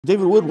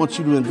David Wood wants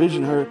you to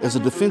envision her as a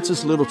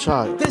defenseless little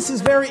child. This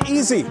is very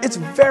easy. It's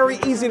very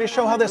easy to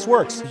show how this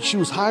works. She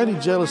was highly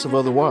jealous of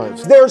other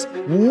wives. There's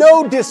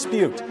no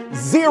dispute.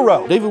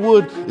 Zero. David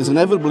Wood is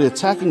inevitably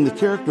attacking the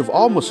character of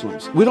all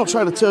Muslims. We don't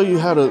try to tell you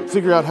how to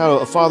figure out how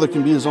a father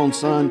can be his own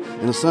son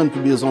and a son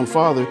can be his own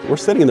father. We're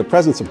sitting in the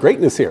presence of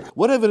greatness here.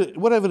 What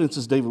evidence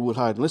is David Wood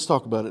hiding? Let's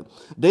talk about it.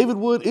 David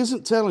Wood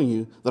isn't telling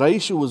you that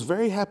Aisha was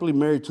very happily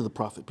married to the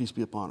Prophet, peace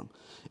be upon him.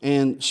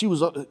 And she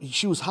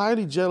was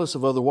highly jealous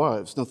of other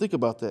wives. Now think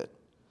about that.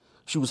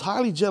 She was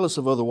highly jealous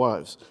of other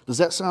wives. Does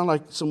that sound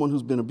like someone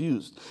who's been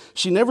abused?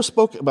 She never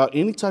spoke about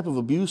any type of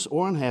abuse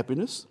or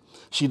unhappiness.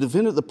 She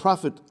defended the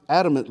Prophet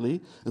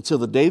adamantly until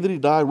the day that he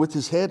died with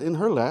his head in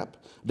her lap.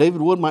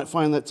 David Wood might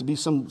find that to be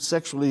some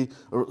sexually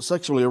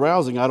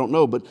arousing, I don't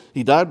know, but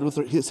he died with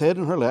his head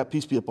in her lap,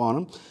 peace be upon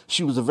him.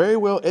 She was a very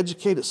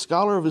well-educated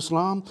scholar of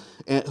Islam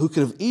who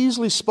could have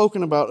easily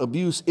spoken about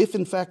abuse if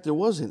in fact there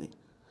was any.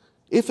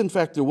 If in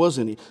fact there was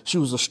any. She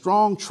was a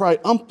strong,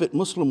 triumphant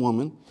Muslim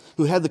woman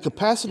who had the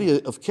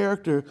capacity of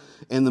character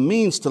and the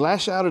means to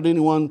lash out at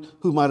anyone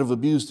who might have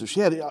abused her. She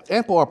had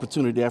ample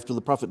opportunity after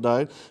the Prophet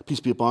died, peace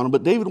be upon him,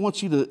 but David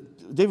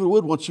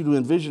Wood wants you to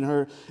envision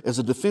her as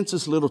a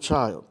defenseless little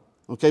child.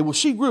 Okay, well,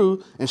 she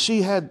grew, and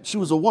she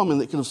was a woman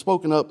that could have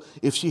spoken up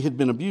if she had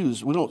been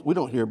abused. We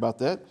don't hear about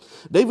that.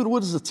 David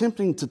Wood is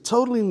attempting to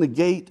totally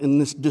negate and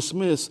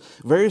dismiss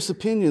various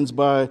opinions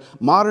by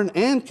modern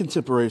and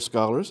contemporary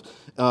scholars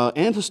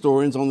and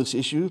historians on this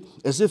issue,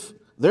 as if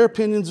their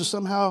opinions are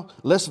somehow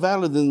less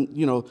valid than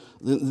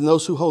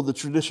those who hold the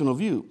traditional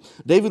view.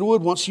 David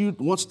Wood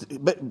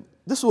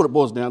this is what it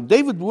boils down.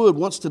 David Wood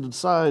wants to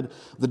decide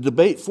the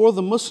debate for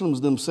the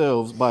Muslims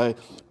themselves by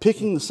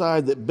picking the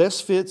side that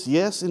best fits,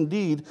 yes,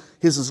 indeed,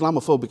 his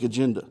Islamophobic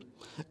agenda.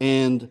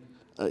 And,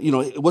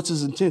 what's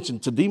his intention?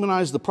 To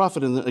demonize the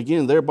Prophet and,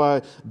 again,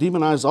 thereby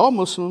demonize all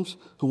Muslims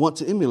who want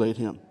to emulate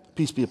him.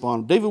 Peace be upon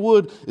him. David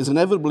Wood is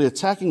inevitably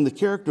attacking the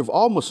character of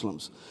all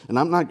Muslims. And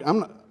I'm not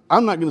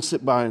going to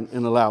sit by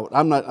and allow it.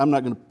 I'm not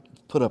going to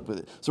put up with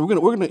it. So we're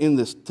going to end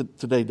this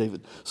today,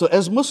 David. So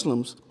as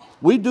Muslims,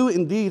 we do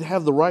indeed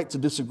have the right to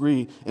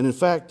disagree. And in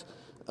fact,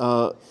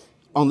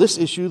 on this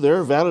issue, there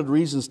are valid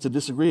reasons to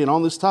disagree. And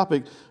on this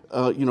topic,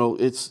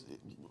 there's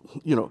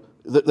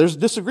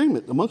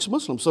disagreement amongst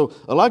Muslims. So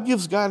Allah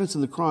gives guidance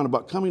in the Quran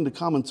about coming to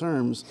common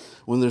terms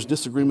when there's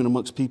disagreement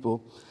amongst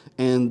people,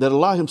 and that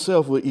Allah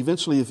himself will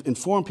eventually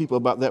inform people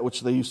about that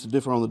which they used to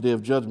differ on the Day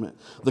of Judgment.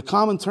 The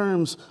common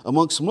terms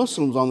amongst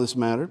Muslims on this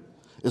matter,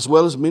 as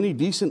well as many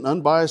decent,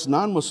 unbiased,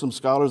 non-Muslim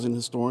scholars and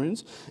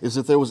historians, is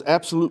that there was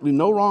absolutely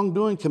no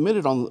wrongdoing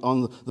committed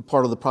on the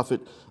part of the Prophet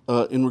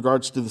in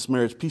regards to this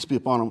marriage, peace be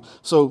upon him.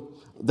 So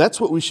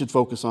that's what we should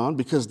focus on,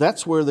 because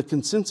that's where the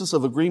consensus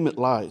of agreement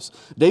lies.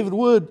 David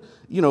Wood,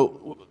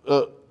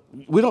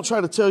 we don't try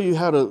to tell you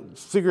how to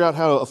figure out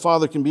how a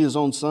father can be his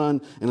own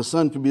son and a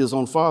son can be his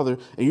own father,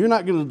 and you're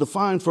not going to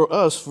define for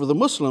us, for the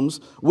Muslims,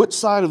 which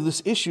side of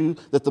this issue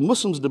that the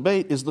Muslims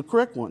debate is the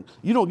correct one.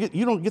 You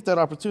don't get that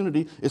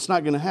opportunity. It's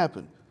not going to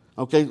happen.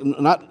 Okay,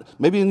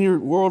 maybe in your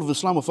world of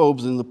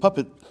Islamophobes and the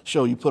puppet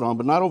show you put on,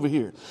 but not over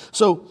here.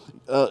 So,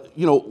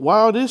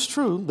 while it is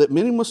true that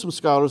many Muslim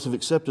scholars have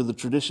accepted the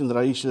tradition that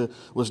Aisha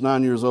was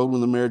 9 years old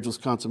when the marriage was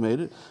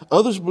consummated,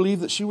 others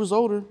believe that she was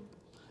older.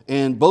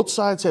 And both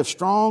sides have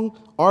strong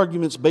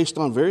arguments based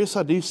on various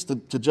hadiths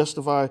to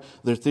justify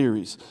their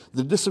theories.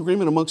 The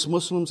disagreement amongst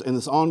Muslims and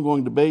this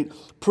ongoing debate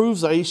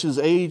proves Aisha's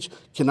age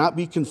cannot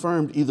be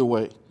confirmed either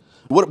way.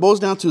 What it boils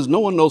down to is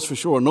no one knows for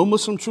sure. No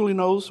Muslim truly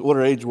knows what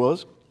her age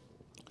was.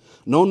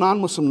 No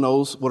non-Muslim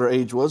knows what her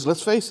age was.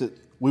 Let's face it,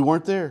 we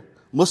weren't there.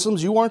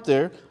 Muslims, you weren't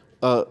there.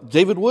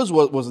 David Wood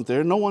wasn't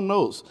there. No one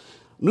knows.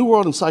 New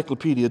World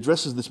Encyclopedia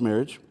addresses this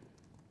marriage,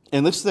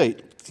 and they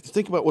state,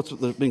 think about what's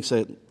being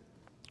said.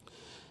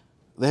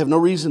 They have no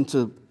reason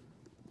to,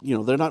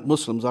 they're not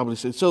Muslims,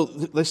 obviously. So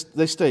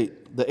they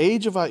state, the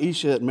age of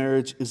Aisha at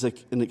marriage is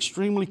an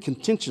extremely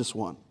contentious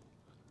one.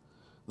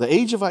 The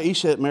age of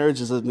Aisha at marriage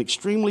is an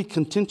extremely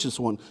contentious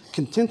one.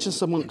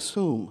 Contentious amongst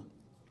whom?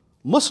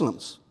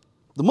 Muslims.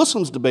 The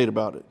Muslims debate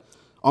about it.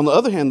 On the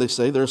other hand, they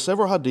say there are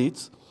several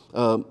hadiths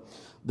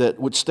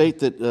which state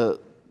that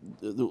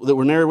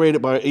were narrated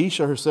by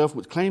Aisha herself,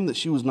 which claimed that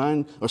she was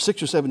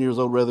 6 or 7 years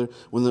old, rather,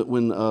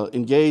 when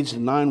engaged,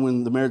 and 9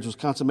 when the marriage was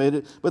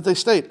consummated. But they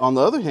state, on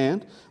the other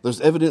hand,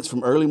 there's evidence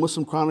from early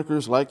Muslim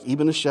chroniclers like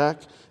Ibn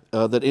Ishaq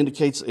that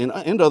indicates,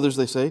 and others,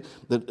 they say,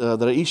 that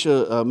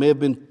Aisha may have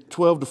been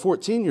 12 to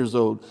 14 years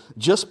old,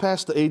 just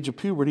past the age of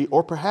puberty,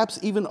 or perhaps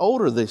even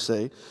older, they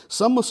say.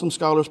 Some Muslim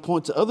scholars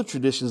point to other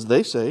traditions,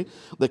 they say,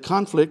 that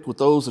conflict with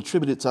those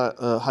attributed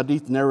to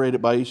hadith narrated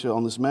by Aisha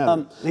on this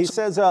matter. He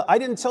says, I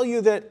didn't tell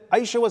you that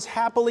Aisha was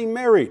happily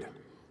married.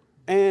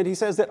 And he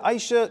says that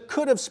Aisha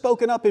could have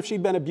spoken up if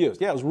she'd been abused.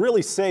 Yeah, it was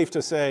really safe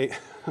to say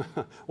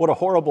what a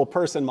horrible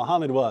person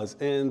Muhammad was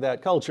in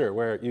that culture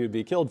where you'd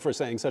be killed for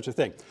saying such a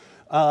thing.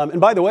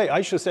 And by the way,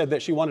 Aisha said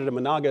that she wanted a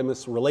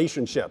monogamous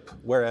relationship,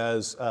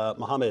 whereas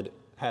Muhammad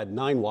had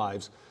 9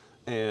 wives,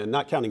 and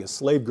not counting his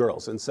slave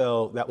girls. And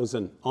so that was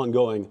an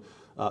ongoing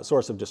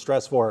source of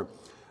distress for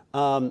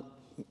her.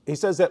 He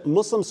says that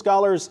Muslim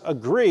scholars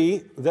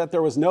agree that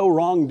there was no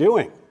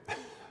wrongdoing.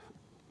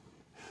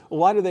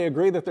 Why do they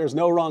agree that there's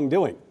no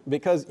wrongdoing?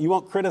 Because you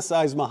won't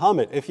criticize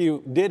Muhammad. If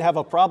you did have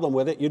a problem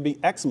with it, you'd be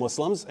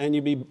ex-Muslims and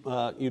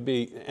you'd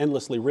be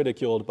endlessly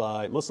ridiculed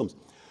by Muslims.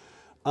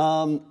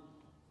 I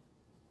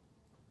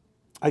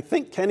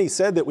think Kenny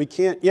said that we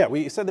can't,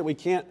 we said that we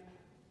can't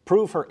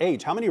prove her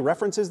age. How many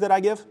references did I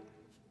give?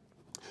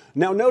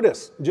 Now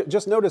notice,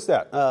 just notice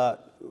that.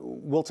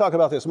 We'll talk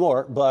about this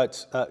more,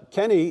 but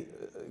Kenny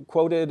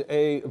quoted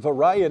a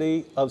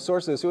variety of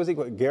sources. Who was he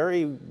quoting?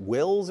 Gary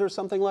Wills or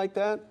something like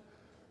that?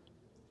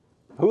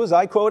 Who was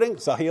I quoting?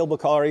 Sahih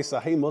al-Bukhari,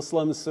 Sahih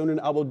Muslim, Sunan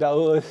Abu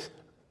Dawud,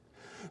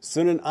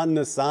 Sunan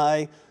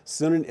an-Nasai,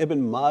 Sunan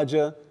Ibn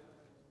Majah,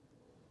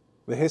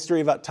 the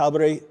history of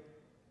At-Tabari,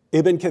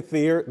 Ibn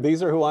Kathir.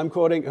 These are who I'm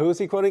quoting. Who is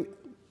he quoting?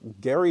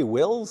 Gary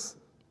Wills?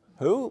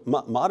 Who?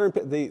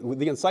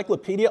 The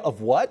encyclopedia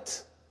of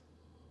what?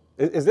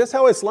 Is this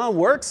how Islam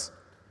works?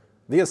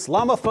 The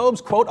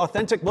Islamophobes quote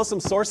authentic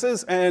Muslim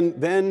sources, and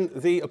then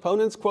the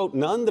opponents quote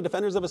none. The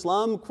defenders of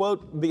Islam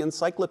quote the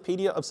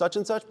encyclopedia of such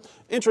and such.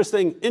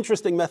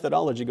 Interesting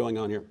methodology going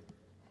on here.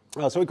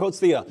 So he quotes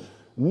the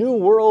New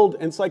World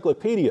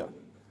Encyclopedia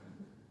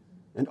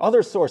and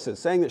other sources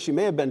saying that she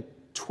may have been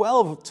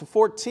 12 to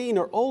 14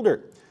 or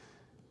older.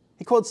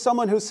 He quotes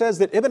someone who says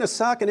that Ibn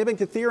Ishaq and Ibn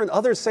Kathir and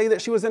others say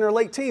that she was in her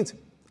late teens.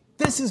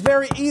 This is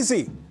very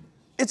easy.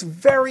 It's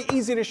very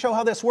easy to show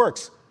how this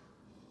works.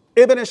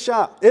 Ibn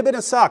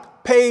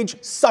Ishaq,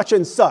 page such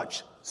and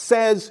such,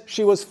 says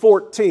she was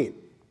 14.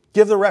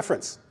 Give the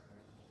reference.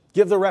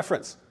 Give the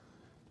reference.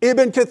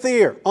 Ibn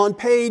Kathir, on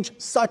page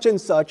such and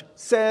such,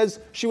 says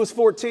she was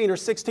 14 or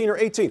 16 or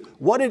 18.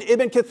 What did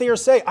Ibn Kathir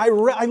say? I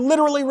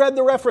literally read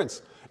the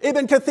reference.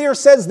 Ibn Kathir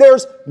says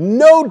there's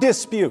no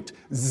dispute,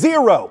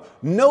 zero,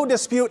 no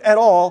dispute at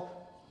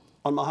all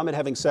on Muhammad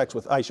having sex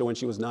with Aisha when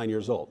she was 9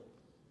 years old.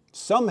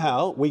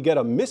 Somehow we get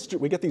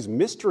these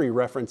mystery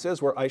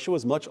references where Aisha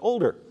was much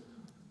older.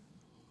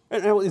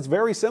 And it's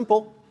very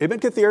simple. Ibn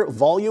Kathir,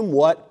 volume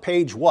what,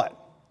 page what?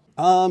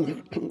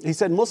 He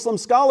said Muslim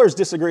scholars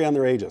disagree on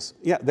their ages.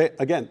 Yeah,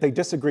 they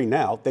disagree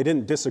now. They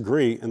didn't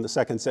disagree in the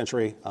 2nd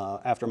century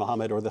after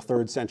Muhammad or the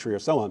 3rd century or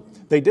so on.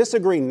 They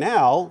disagree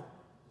now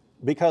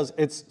because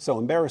it's so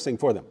embarrassing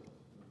for them.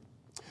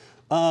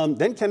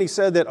 Then Kenny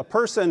said that a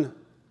person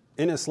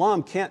in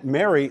Islam can't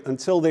marry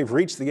until they've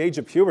reached the age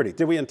of puberty.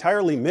 Did we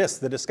entirely miss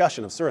the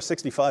discussion of Surah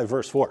 65,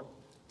 verse 4?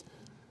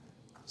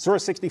 Surah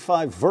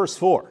 65, verse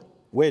 4,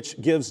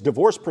 which gives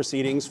divorce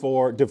proceedings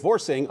for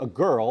divorcing a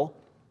girl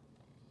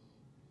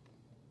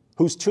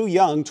who's too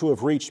young to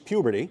have reached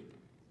puberty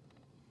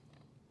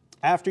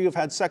after you've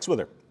had sex with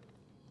her.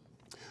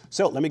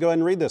 So let me go ahead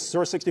and read this.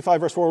 Surah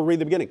 65, verse 4, we'll read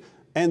the beginning.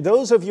 And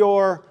those of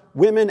your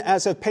women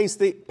as have passed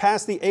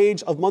the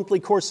age of monthly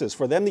courses,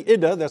 for them the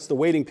iddah, that's the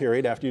waiting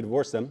period after you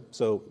divorce them,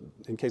 so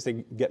in case they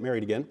get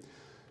married again.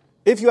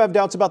 If you have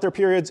doubts about their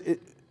periods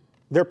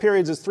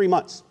is 3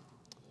 months.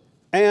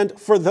 And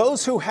for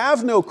those who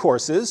have no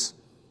courses,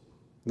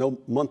 no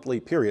monthly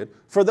period,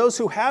 for those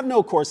who have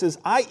no courses,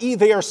 i.e.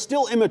 they are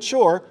still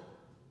immature,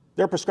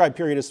 their prescribed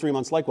period is 3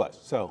 months likewise.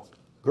 So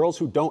girls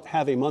who don't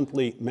have a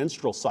monthly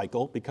menstrual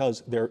cycle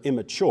because they're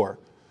immature.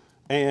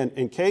 And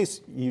in case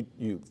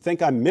you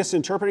think I'm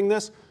misinterpreting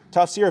this,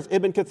 Tafsir of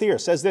Ibn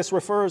Kathir says this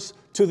refers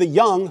to the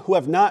young who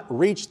have not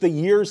reached the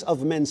years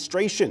of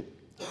menstruation.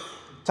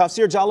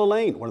 Tafsir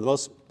Jalalain, one of the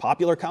most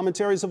popular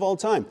commentaries of all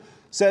time,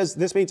 says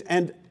this means,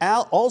 and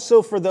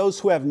also for those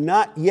who have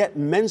not yet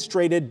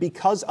menstruated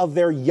because of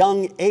their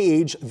young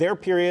age, their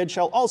period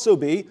shall also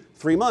be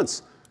 3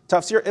 months.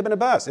 Tafsir Ibn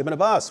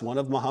Abbas, one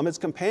of Muhammad's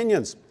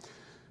companions.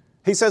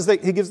 He says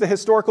that he gives the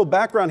historical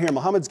background here.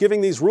 Muhammad's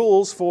giving these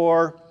rules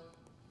for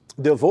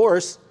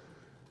divorce,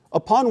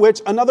 upon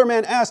which another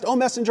man asked, O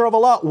Messenger of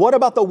Allah, what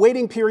about the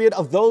waiting period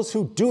of those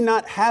who do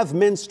not have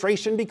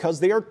menstruation because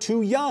they are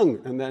too young?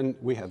 And then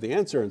we have the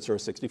answer in Surah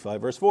 65,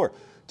 verse 4.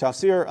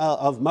 Tafsir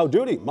of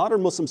Maududi,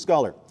 modern Muslim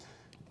scholar.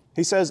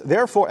 He says,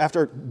 therefore,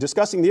 after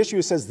discussing the issue,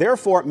 he says,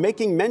 therefore,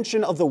 making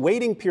mention of the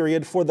waiting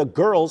period for the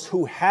girls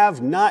who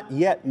have not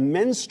yet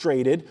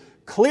menstruated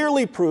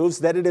clearly proves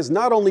that it is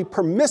not only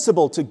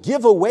permissible to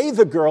give away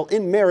the girl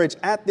in marriage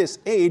at this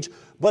age,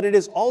 but it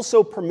is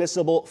also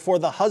permissible for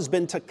the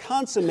husband to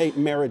consummate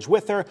marriage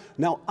with her.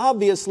 Now,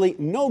 obviously,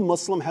 no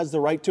Muslim has the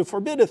right to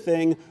forbid a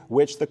thing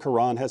which the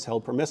Quran has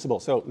held permissible.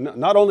 So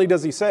not only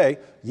does he say,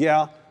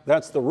 yeah,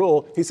 that's the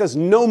rule, he says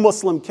no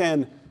Muslim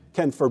can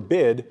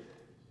forbid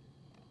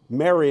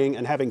marrying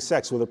and having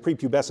sex with a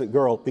prepubescent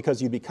girl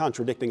because you'd be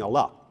contradicting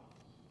Allah.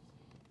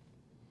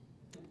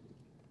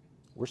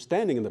 We're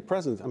standing in the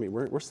presence,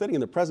 we're sitting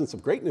in the presence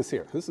of greatness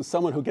here. This is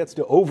someone who gets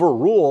to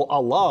overrule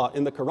Allah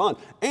in the Quran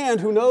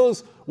and who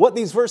knows what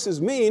these verses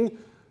mean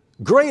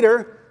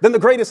greater than the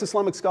greatest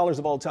Islamic scholars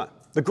of all time,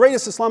 the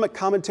greatest Islamic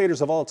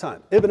commentators of all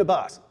time, Ibn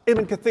Abbas,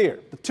 Ibn Kathir,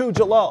 the two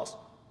Jalals.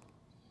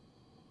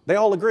 They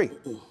all agree.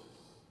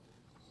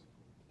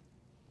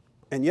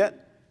 And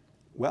yet,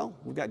 well,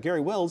 we've got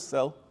Gary Wills,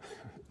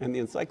 and the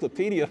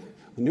encyclopedia,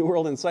 the New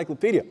World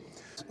Encyclopedia.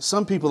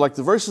 Some people, like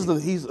the verses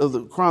of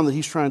the Quran that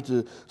he's trying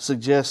to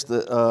suggest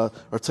that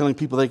are telling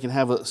people they can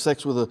have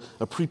sex with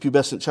a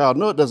prepubescent child.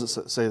 No, it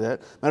doesn't say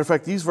that. Matter of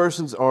fact, these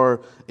verses are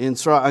in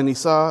Surah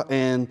An-Nisa,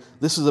 and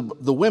this is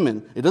the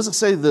women. It doesn't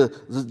say the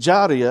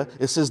Jariyah.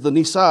 It says the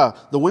Nisa,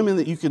 the women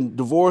that you can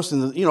divorce,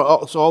 and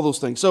so all those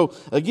things. So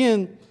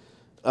again,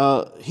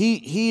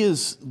 he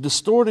is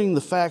distorting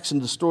the facts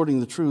and distorting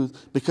the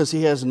truth because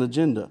he has an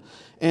agenda.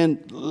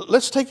 And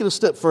let's take it a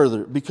step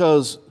further,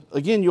 because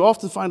again, you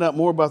often find out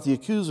more about the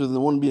accuser than the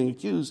one being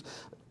accused.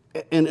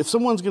 And if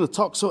someone's going to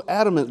talk so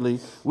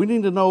adamantly, we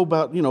need to know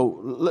about,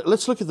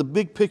 let's look at the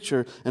big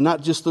picture and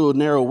not just through a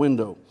narrow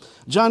window.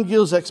 John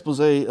Gill's expose,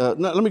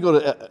 let me go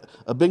to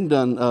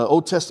Abingdon,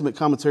 Old Testament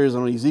commentaries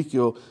on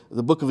Ezekiel,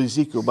 the book of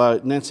Ezekiel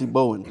by Nancy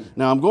Bowen.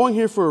 Now, I'm going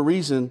here for a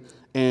reason,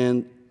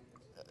 and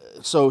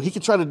so he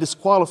can try to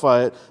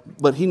disqualify it,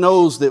 but he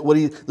knows that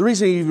the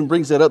reason he even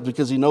brings that up is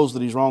because he knows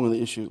that he's wrong on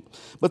the issue.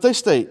 But they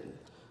state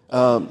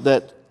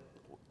that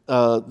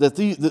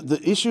the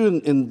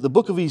issue in the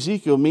book of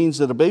Ezekiel means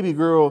that a baby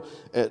girl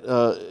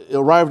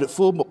arrived at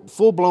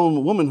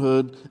full-blown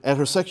womanhood at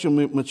her sexual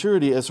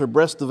maturity as her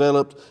breast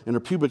developed and her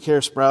pubic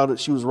hair sprouted.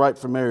 She was ripe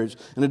for marriage.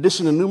 In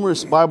addition to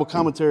numerous Bible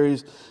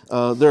commentaries,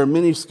 there are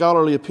many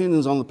scholarly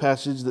opinions on the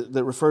passage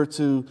that refer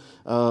to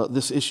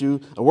this issue.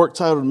 A work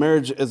titled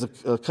Marriage as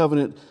a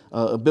Covenant,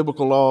 a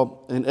Biblical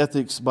Law and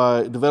Ethics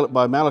developed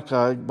by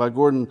Malachi by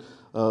Gordon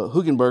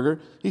Hugenberger.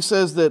 He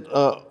says that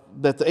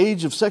the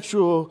age of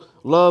sexual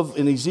love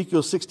in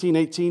Ezekiel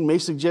 16:18 may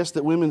suggest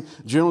that women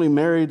generally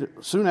married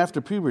soon after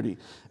puberty.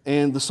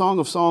 And the Song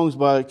of Songs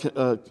by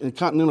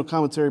Continental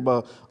Commentary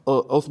by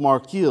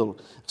Othmar Kiel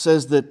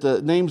says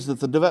that names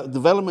that the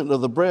development of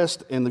the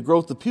breast and the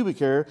growth of pubic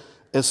hair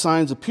as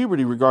signs of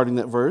puberty regarding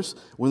that verse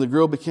when the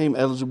girl became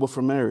eligible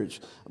for marriage.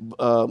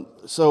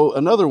 So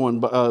another one,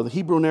 the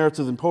Hebrew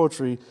Narrative in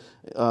Poetry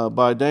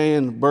by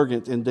Diane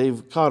Bergant and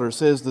Dave Cotter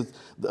says that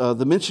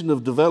the mention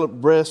of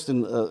developed breast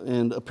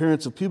and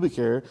appearance of pubic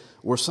hair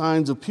were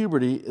signs of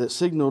puberty that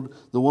signaled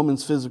the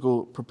woman's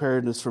physical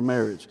preparedness for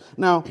marriage.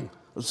 Now,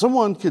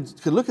 someone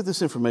could look at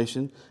this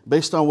information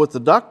based on what the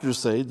doctors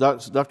say,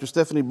 Dr.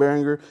 Stephanie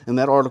Beringer in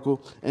that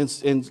article, and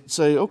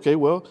say, okay,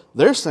 well,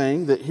 they're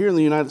saying that here in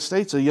the United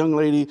States, a young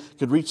lady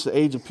could reach the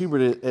age of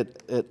puberty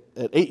at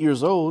 8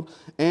 years old,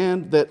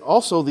 and that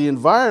also the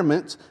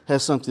environment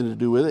has something to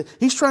do with it.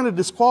 He's trying to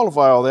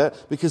disqualify all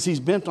that because he's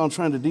bent on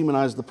trying to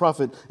demonize the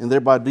prophet and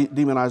thereby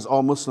demonize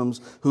all Muslims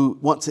who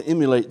want to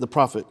emulate the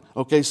prophet.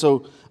 Okay,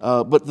 so,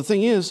 but the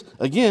thing is,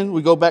 again,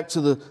 we go back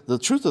to the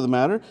truth of the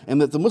matter, and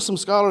that the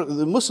Muslims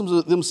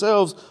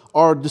themselves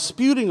are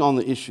disputing on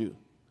the issue.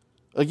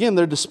 Again,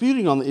 they're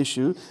disputing on the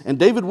issue, and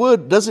David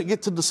Wood doesn't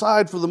get to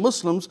decide for the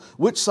Muslims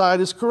which side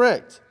is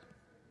correct.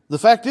 The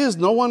fact is,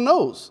 no one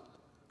knows.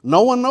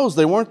 No one knows.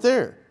 They weren't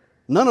there.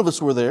 None of us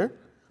were there.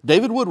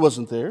 David Wood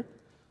wasn't there.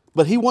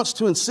 But he wants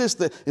to insist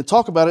that and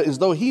talk about it as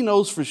though he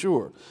knows for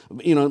sure.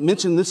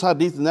 Mention this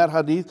hadith and that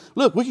hadith.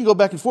 Look, we can go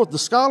back and forth. The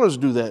scholars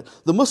do that.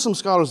 The Muslim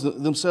scholars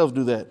themselves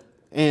do that.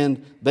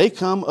 And they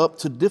come up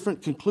to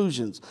different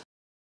conclusions.